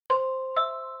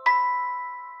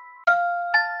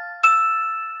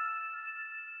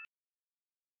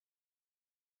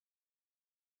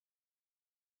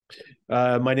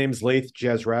My name is Laith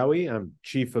Jazrawi. I'm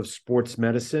Chief of Sports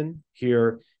Medicine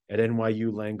here at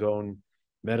NYU Langone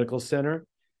Medical Center.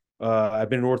 I've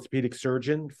been an orthopedic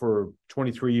surgeon for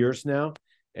 23 years now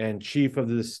and chief of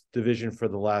this division for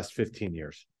the last 15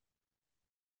 years.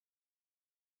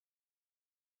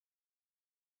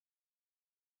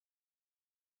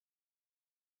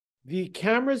 The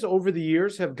cameras over the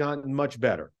years have gotten much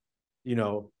better,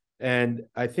 and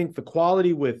I think the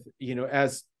quality with,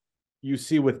 as you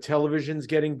see with televisions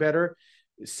getting better,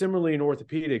 similarly in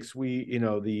orthopedics,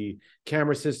 the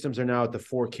camera systems are now at the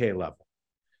 4K level,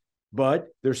 but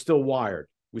they're still wired.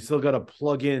 We still got to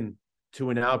plug in to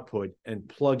an output and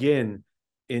plug in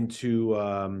into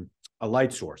a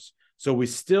light source. So we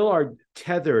still are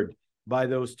tethered by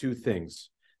those two things.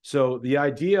 So the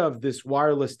idea of this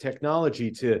wireless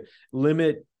technology to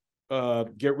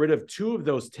get rid of two of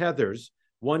those tethers,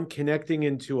 one connecting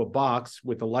into a box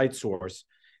with a light source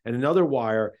and another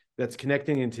wire that's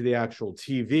connecting into the actual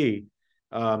TV.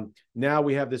 Now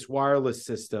we have this wireless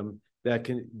system that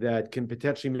can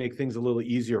potentially make things a little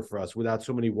easier for us without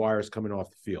so many wires coming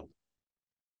off the field.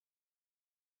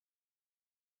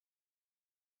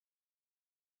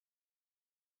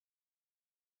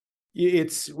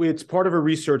 It's part of a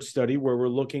research study where we're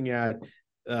looking at,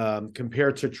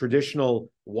 compared to traditional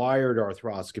wired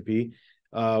arthroscopy,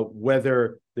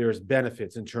 whether there's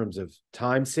benefits in terms of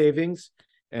time savings.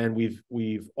 And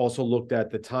we've also looked at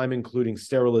the time, including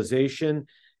sterilization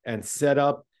and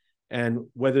setup, and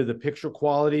whether the picture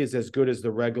quality is as good as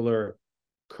the regular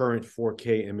current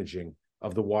 4K imaging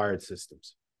of the wired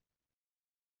systems.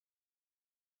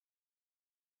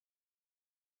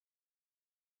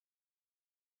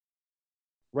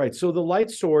 Right. So the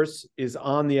light source is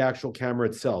on the actual camera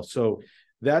itself. So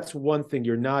that's one thing.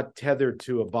 You're not tethered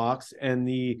to a box, and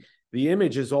the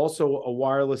image is also a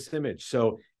wireless image.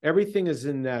 So everything is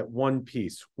in that one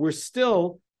piece. We're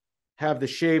still have the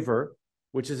shaver,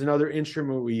 which is another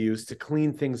instrument we use to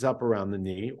clean things up around the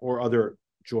knee or other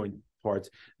joint parts.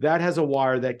 That has a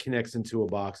wire that connects into a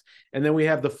box. And then we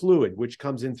have the fluid, which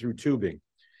comes in through tubing.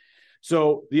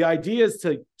 So the idea is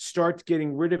to start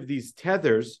getting rid of these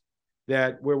tethers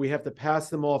where we have to pass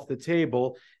them off the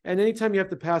table. And anytime you have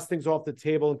to pass things off the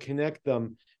table and connect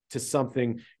them to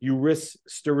something, you risk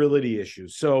sterility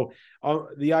issues. So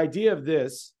the idea of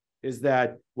this is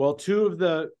that, well, two of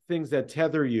the things that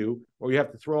tether you or you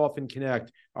have to throw off and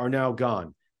connect are now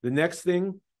gone. The next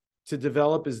thing to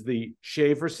develop is the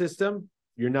shaver system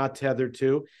you're not tethered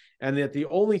to, and that the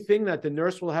only thing that the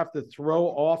nurse will have to throw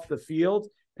off the field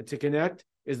and to connect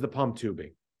is the pump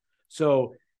tubing.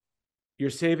 So you're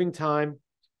saving time,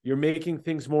 you're making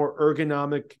things more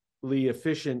ergonomically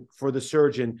efficient for the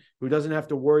surgeon, who doesn't have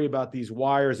to worry about these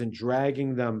wires and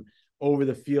dragging them over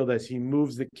the field as he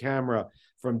moves the camera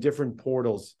from different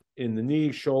portals in the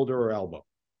knee, shoulder, or elbow.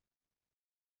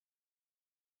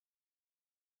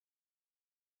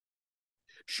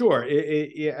 Sure.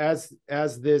 As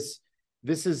this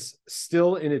is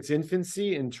still in its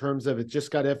infancy in terms of it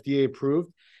just got FDA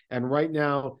approved. And right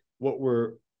now, what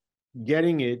we're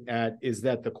getting it at is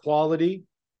that the quality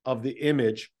of the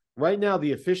image, right now,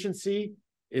 the efficiency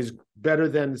is better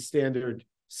than the standard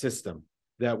system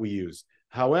that we use.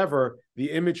 However,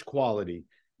 the image quality,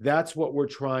 that's what we're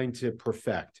trying to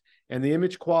perfect. And the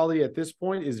image quality at this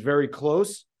point is very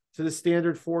close to the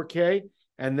standard 4K.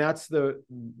 And that's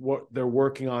what they're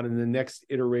working on in the next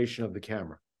iteration of the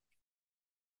camera.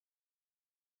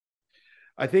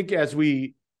 I think as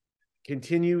we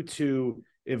continue to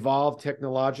evolve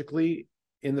technologically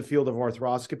in the field of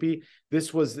arthroscopy,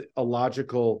 this was a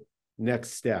logical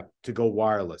next step to go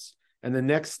wireless. And the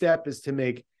next step is to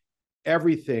make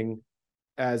everything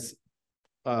as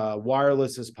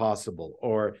wireless as possible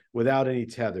or without any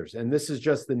tethers. And this is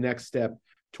just the next step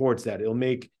towards that. It'll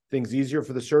make things easier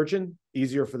for the surgeon,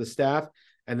 easier for the staff,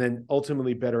 and then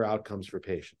ultimately better outcomes for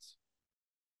patients.